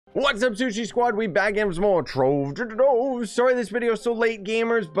What's up, Scyushi Squad? We back in with some more Trove. Sorry this video is so late,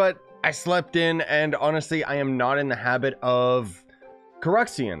 gamers, but I slept in, and honestly, I am not in the habit of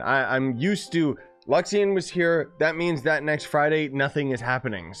Corruxion. I'm used to Luxion was here. That means that next Friday, nothing is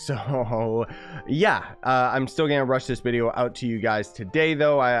happening. So, yeah, I'm still gonna rush this video out to you guys today,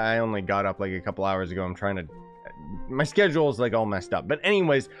 though. I only got up like a couple hours ago. I'm trying to... My schedule is like all messed up. But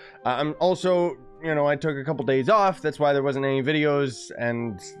anyways, I'm also... You know, I took a couple days off. That's why there wasn't any videos.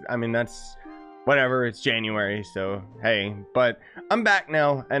 And I mean, that's whatever. It's January, so hey. But I'm back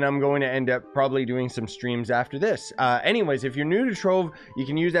now, and I'm going to end up probably doing some streams after this. Anyways, if you're new to Trove, you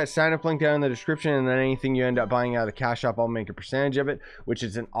can use that sign up link down in the description, and then anything you end up buying out of the cash shop, I'll make a percentage of it, which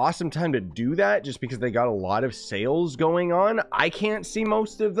is an awesome time to do that just because they got a lot of sales going on. I can't see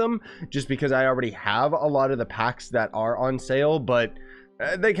most of them just because I already have a lot of the packs that are on sale, but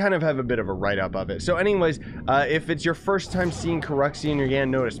they kind of have a bit of a write-up of it. So anyways, if it's your first time seeing Corruxion, you're gonna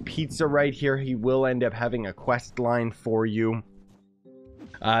notice Pizza right here. He will end up having a quest line for you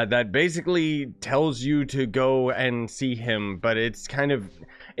that basically tells you to go and see him, but it's kind of,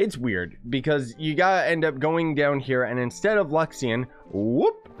 it's weird because you gotta end up going down here, and instead of Luxion,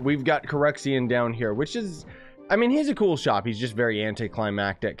 whoop, we've got Corruxion down here, which is, I mean, he's a cool shop. He's just very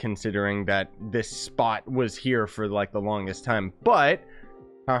anticlimactic considering that this spot was here for like the longest time, but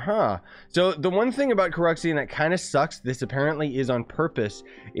so the one thing about Corruxion that kind of sucks, this apparently is on purpose,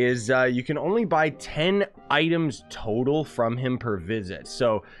 is you can only buy 10 items total from him per visit.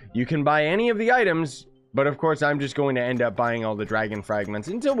 So you can buy any of the items, but of course I'm just going to end up buying all the dragon fragments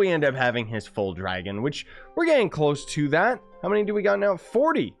until we end up having his full dragon, which we're getting close to that. How many do we got now?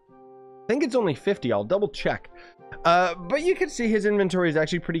 40. I think it's only 50. I'll double check. But you can see his inventory is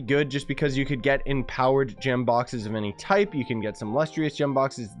actually pretty good just because you could get empowered gem boxes of any type. You can get some lustrous gem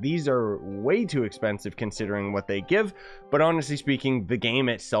boxes. These are way too expensive considering what they give, but honestly speaking, the game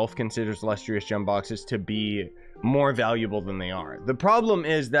itself considers lustrous gem boxes to be more valuable than they are. The problem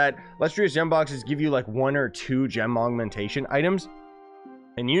is that lustrous gem boxes give you like 1 or 2 gem augmentation items,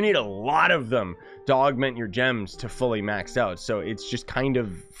 and you need a lot of them to augment your gems to fully max out, so it's just kind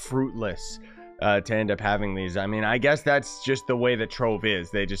of fruitless to end up having these. I mean, I guess that's just the way that Trove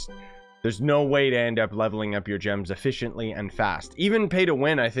is. There's no way to end up leveling up your gems efficiently and fast. Even pay to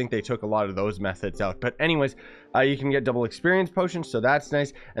win, I think they took a lot of those methods out. But anyways, you can get double experience potions, so that's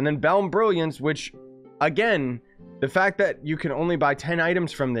nice. And then Bound Brilliance, which, again, the fact that you can only buy 10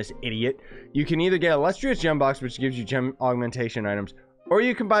 items from this idiot, you can either get a Lustrous Gem Box, which gives you gem augmentation items, or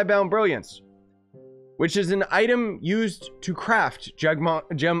you can buy Bound Brilliance, which is an item used to craft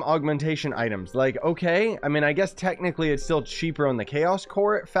gem augmentation items. Like, okay, I mean, I guess technically it's still cheaper on the chaos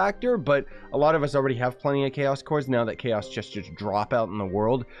core factor, but a lot of us already have plenty of chaos cores now that chaos just drop out in the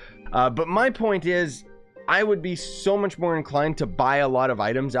world. But my point is, I would be so much more inclined to buy a lot of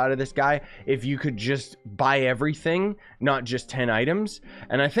items out of this guy if you could just buy everything, not just 10 items.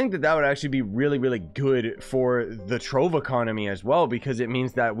 And I think that that would actually be really, really good for the Trove economy as well, because it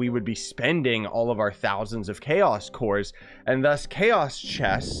means that we would be spending all of our thousands of chaos cores, and thus chaos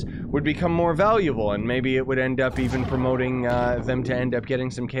chests would become more valuable, and maybe it would end up even promoting them to end up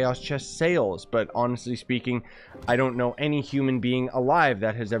getting some chaos chest sales. But honestly speaking, I don't know any human being alive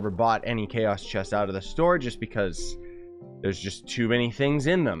that has ever bought any chaos chests out of the store, just because there's just too many things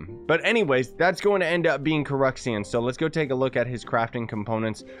in them. But anyways, that's going to end up being Corruxion. So let's go take a look at his crafting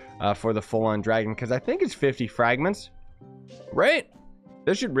components for the full-on dragon, because I think it's 50 fragments, right?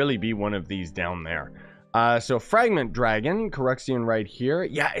 There should really be one of these down there. So fragment dragon, Corruxion right here.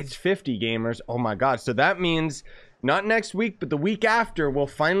 Yeah, it's 50, gamers. Oh my god. So that means not next week, but the week after, we'll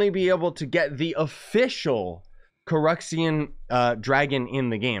finally be able to get the official Corruxion dragon in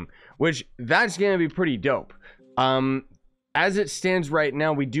the game, which that's gonna be pretty dope. As it stands right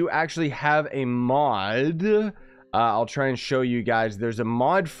now, we do actually have a mod. I'll try and show you guys. There's a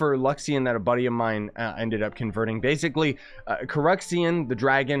mod for Luxion that a buddy of mine ended up converting. Basically, Corruxion, the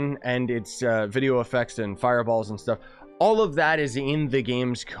dragon, and its video effects and fireballs and stuff, all of that is in the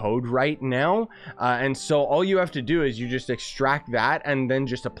game's code right now, and so all you have to do is you just extract that and then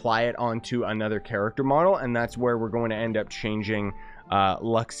just apply it onto another character model, and that's where we're going to end up changing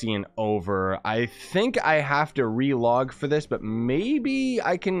Luxion over. I think I have to relog for this, but maybe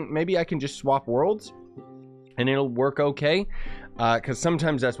I can just swap worlds and it'll work okay, because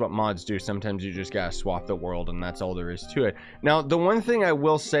sometimes that's what mods do. Sometimes you just gotta swap the world, and that's all there is to it. Now, the one thing I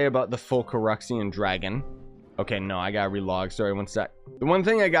will say about the full Corruxion dragon, okay, no, I gotta relog. Sorry, one sec. The one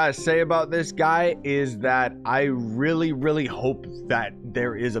thing I gotta say about this guy is that I really, really hope that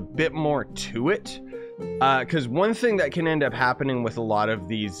there is a bit more to it. Because one thing that can end up happening with a lot of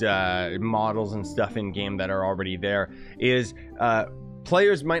these models and stuff in game that are already there is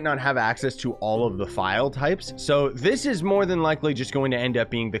players might not have access to all of the file types. So this is more than likely just going to end up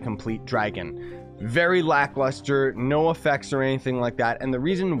being the complete dragon. Very lackluster, no effects or anything like that. And the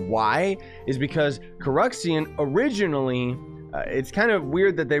reason why is because Corruxion originally, it's kind of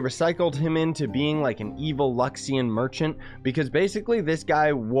weird that they recycled him into being like an evil Luxian merchant, because basically this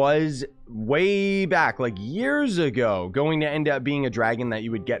guy was way back, like years ago, going to end up being a dragon that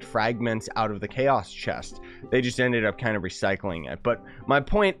you would get fragments out of the chaos chest. They just ended up kind of recycling it. But my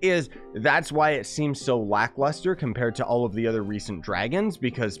point is, that's why it seems so lackluster compared to all of the other recent dragons,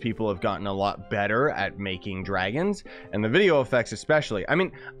 because people have gotten a lot better at making dragons, and the video effects especially. I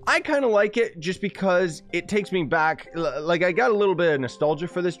mean, I kind of like it just because it takes me back, like I got a little bit of nostalgia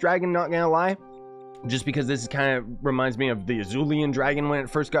for this dragon, not gonna lie. Just because this kind of reminds me of the Azulian dragon when it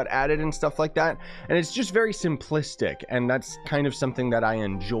first got added and stuff like that. And it's just very simplistic, and that's kind of something that I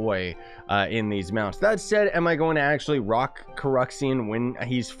enjoy in these mounts. That said, am I going to actually rock Corruxion when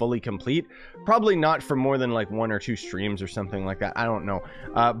he's fully complete? Probably not for more than like 1 or 2 streams or something like that. I don't know.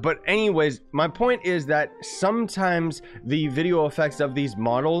 But anyways, my point is that sometimes the video effects of these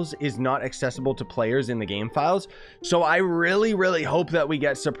models is not accessible to players in the game files. So I really, really hope that we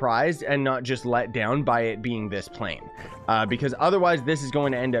get surprised and not just let down by it being this plain, because otherwise this is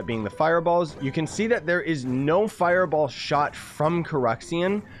going to end up being the fireballs. You can see that there is no fireball shot from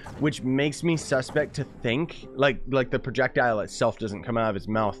Corruxion, which makes me suspect to think like the projectile itself doesn't come out of his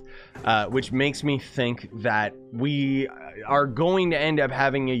mouth, which makes me think that we are going to end up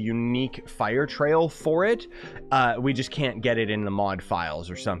having a unique fire trail for it. We just can't get it in the mod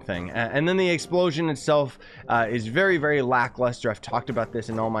files or something. And then the explosion itself is very, very lackluster. I've talked about this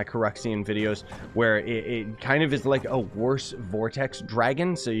in all my Corruxion videos, where it kind of is like a worse vortex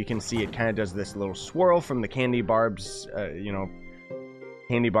dragon. So you can see it kind of does this little swirl from the candy barbs, you know,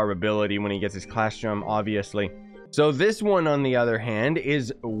 candy barb ability when he gets his class drum, obviously. So this one, on the other hand,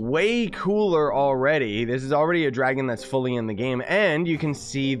 is way cooler already. This is already a dragon that's fully in the game, and you can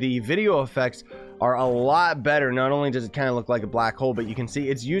see the video effects are a lot better. Not only does it kind of look like a black hole, but you can see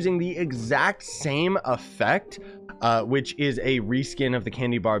it's using the exact same effect, which is a reskin of the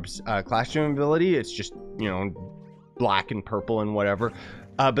Candy Barb's class gem ability. It's just, you know, black and purple and whatever.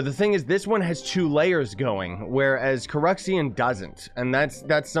 But the thing is, this one has 2 layers going, whereas Corruxion doesn't. And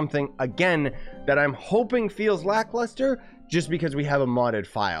that's something, again, that I'm hoping feels lackluster, just because we have a modded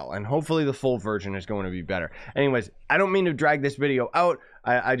file, and hopefully the full version is going to be better. Anyways, I don't mean to drag this video out.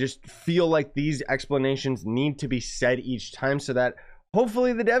 I just feel like these explanations need to be said each time, so that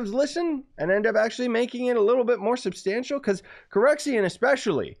hopefully the devs listen and end up actually making it a little bit more substantial, because Corruxion,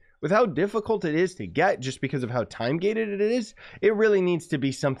 especially with how difficult it is to get just because of how time gated it is, it really needs to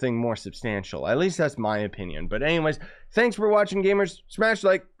be something more substantial. At least that's my opinion. But anyways, thanks for watching, gamers. Smash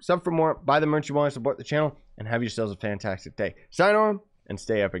like, sub for more, buy the merch you want to support the channel, and have yourselves a fantastic day. Sign on and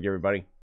stay epic, everybody.